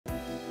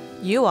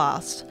You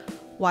asked,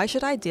 why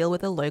should I deal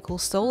with a local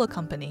solar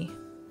company?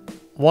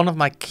 One of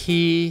my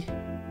key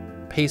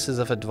pieces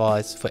of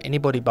advice for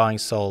anybody buying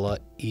solar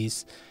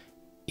is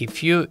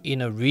if you're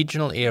in a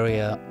regional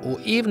area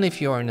or even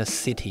if you're in a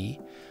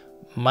city,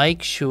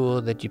 make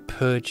sure that you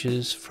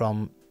purchase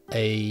from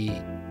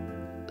a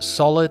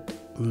solid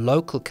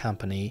local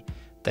company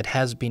that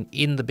has been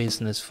in the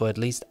business for at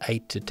least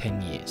 8 to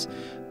 10 years.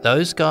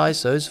 Those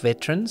guys, those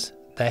veterans,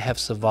 they have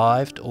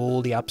survived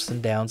all the ups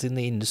and downs in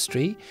the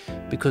industry,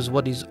 because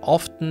what is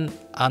often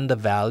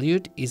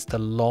undervalued is the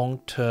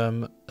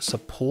long-term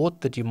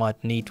support that you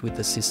might need with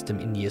the system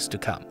in years to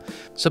come.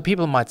 So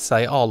people might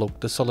say, oh look,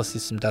 the solar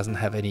system doesn't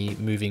have any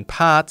moving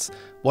parts,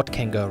 what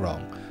can go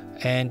wrong?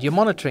 And your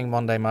monitoring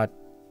one day might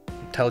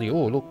tell you,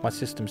 oh look, my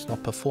system's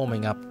not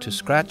performing up to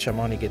scratch, I'm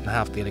only getting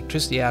half the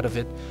electricity out of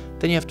it.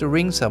 Then you have to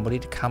ring somebody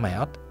to come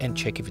out and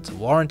check if it's a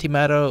warranty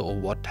matter or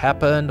what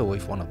happened, or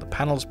if one of the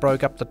panels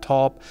broke up the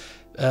top.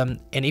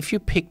 And if you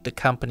pick the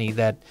company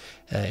that,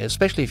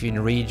 especially if you're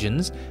in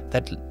regions,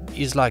 that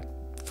is like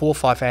 4 or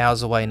 5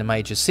 hours away in a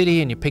major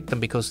city, and you pick them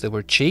because they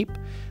were cheap,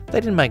 they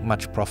didn't make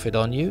much profit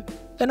on you,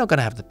 they're not going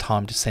to have the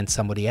time to send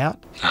somebody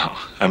out. No,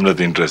 I'm not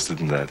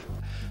interested in that.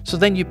 So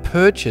then you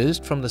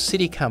purchased from the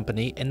city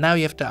company, and now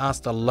you have to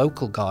ask the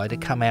local guy to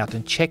come out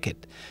and check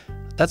it.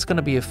 That's going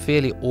to be a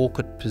fairly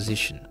awkward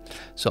position.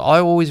 So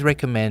I always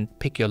recommend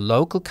pick your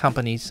local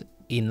companies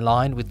in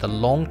line with the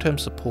long-term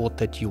support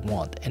that you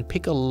want, and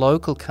pick a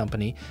local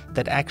company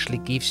that actually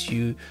gives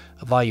you,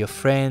 via your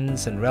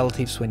friends and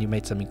relatives when you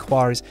made some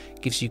inquiries,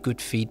 gives you good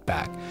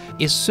feedback.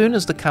 As soon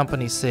as the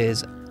company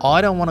says,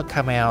 I don't want to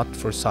come out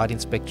for a site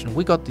inspection,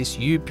 we got this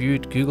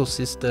U-Butte Google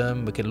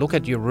system, we can look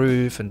at your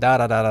roof and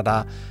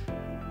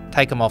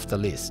take them off the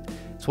list.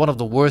 It's one of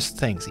the worst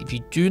things. If you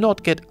do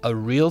not get a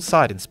real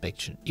site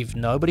inspection, if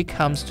nobody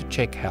comes to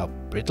check how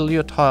brittle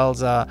your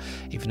tiles are,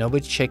 if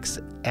nobody checks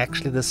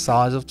actually the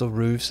size of the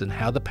roofs and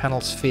how the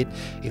panels fit,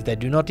 if they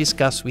do not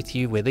discuss with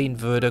you where the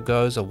inverter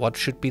goes or what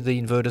should be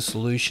the inverter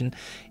solution,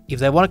 if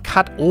they want to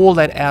cut all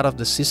that out of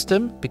the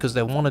system because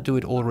they want to do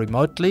it all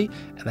remotely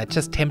and they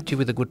just tempt you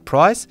with a good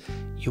price,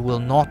 you will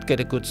not get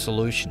a good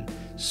solution.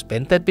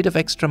 Spend that bit of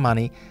extra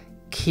money,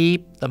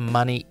 keep the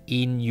money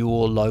in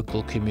your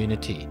local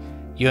community.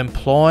 You're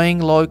employing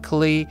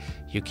locally,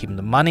 you're keeping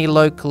the money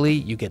locally,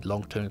 you get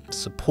long-term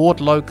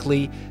support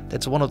locally.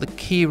 That's one of the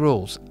key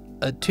rules.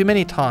 Too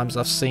many times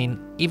I've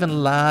seen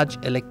even large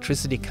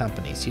electricity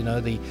companies, you know,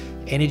 the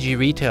energy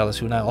retailers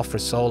who now offer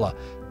solar,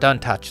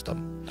 don't touch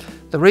them.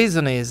 The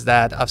reason is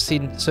that I've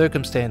seen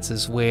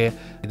circumstances where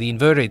the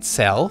inverter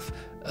itself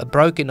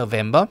broke in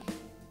November,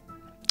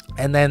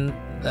 and then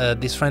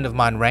this friend of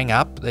mine rang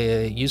up,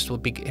 they used to a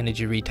big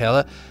energy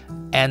retailer,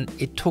 and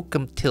it took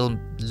them till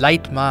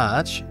late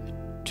March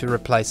to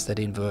replace that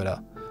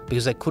inverter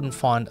because they couldn't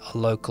find a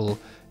local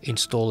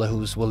installer who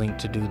was willing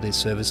to do their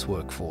service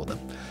work for them.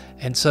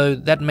 And so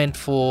that meant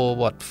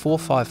for 4 or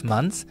 5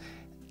 months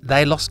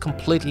they lost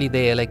completely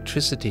their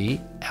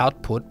electricity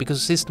output because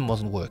the system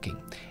wasn't working,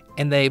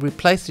 and they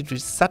replaced it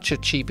with such a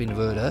cheap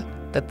inverter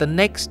that the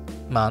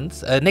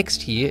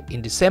next year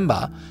in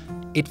December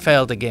it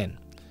failed again.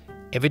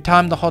 Every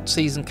time the hot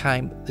season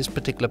came, this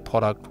particular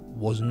product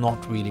was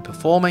not really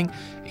performing.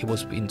 It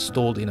was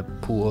installed in a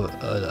poor,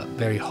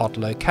 very hot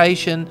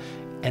location,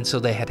 and so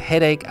they had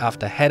headache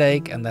after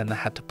headache, and then they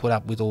had to put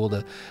up with all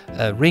the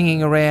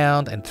ringing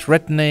around and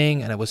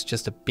threatening, and it was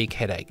just a big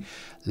headache.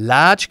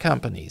 Large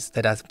companies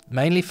that are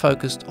mainly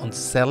focused on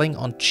selling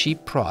on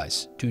cheap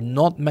price do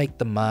not make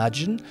the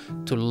margin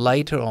to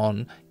later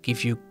on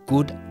give you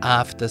good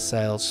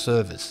after-sales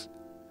service,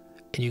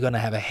 and you're going to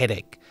have a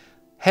headache.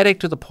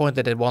 Headache to the point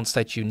that at one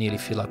stage you nearly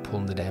feel like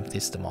pulling the damn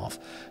system off.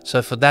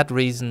 So for that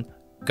reason,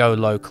 go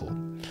local.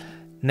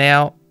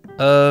 Now,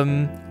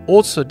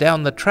 also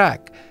down the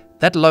track,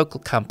 that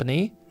local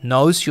company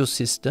knows your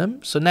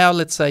system. So now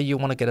let's say you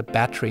want to get a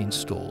battery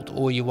installed,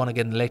 or you want to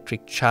get an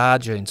electric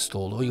charger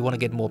installed, or you want to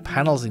get more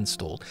panels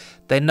installed.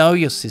 They know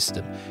your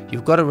system.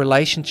 You've got a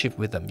relationship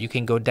with them. You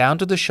can go down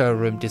to the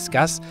showroom,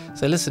 discuss,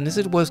 say, listen, is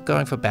it worth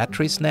going for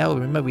batteries now?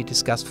 Remember we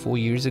discussed 4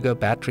 years ago,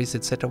 batteries,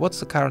 etc. What's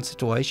the current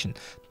situation?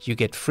 You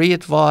get free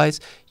advice,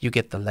 you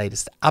get the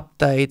latest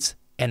updates,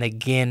 and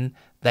again,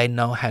 they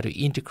know how to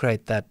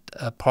integrate that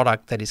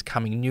product that is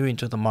coming new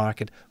into the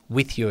market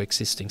with your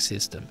existing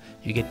system.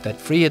 You get that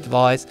free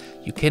advice.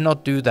 You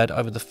cannot do that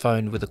over the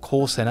phone with a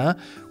call center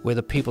where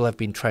the people have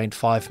been trained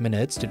 5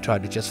 minutes to try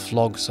to just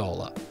flog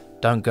solar.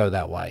 Don't go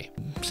that way.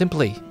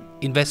 Simply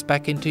invest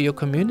back into your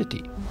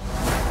community.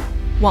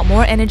 Want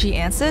more energy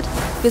answered?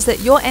 Visit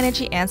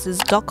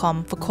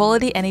YourEnergyAnswers.com for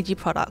quality energy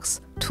products,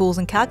 tools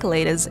and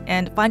calculators,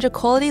 and find your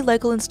quality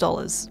local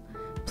installers.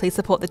 Please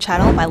support the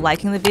channel by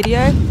liking the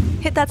video,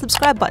 hit that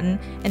subscribe button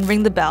and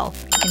ring the bell,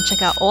 and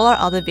check out all our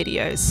other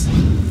videos.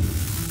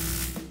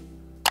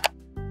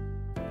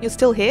 You're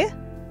still here?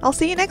 I'll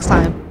see you next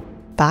time.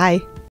 Bye.